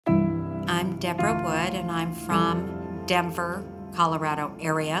I'm Debra Wood, and I'm from Denver, Colorado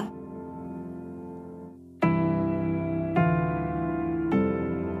area.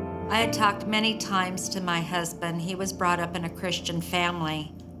 I had talked many times to my husband. He was brought up in a Christian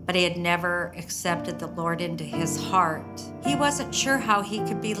family, but he had never accepted the Lord into his heart. He wasn't sure how he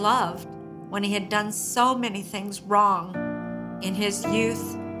could be loved when he had done so many things wrong in his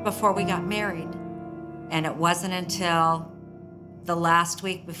youth before we got married. And it wasn't until the last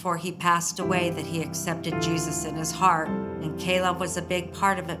week before he passed away that he accepted Jesus in his heart. And Caleb was a big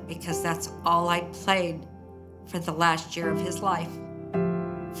part of it because that's all I played for the last year of his life.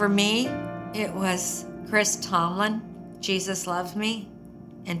 For me, it was Chris Tomlin, Jesus Loves Me.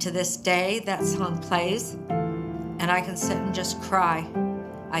 And to this day, that song plays, and I can sit and just cry.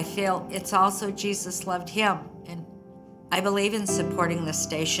 I feel it's also Jesus loved him. And I believe in supporting the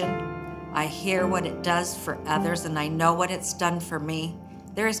station. I hear what it does for others, and I know what it's done for me.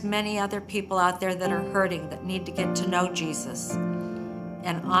 There's many other people out there that are hurting that need to get to know Jesus.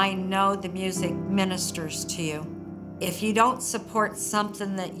 And I know the music ministers to you. If you don't support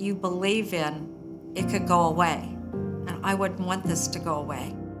something that you believe in, it could go away. And I wouldn't want this to go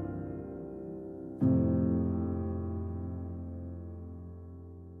away.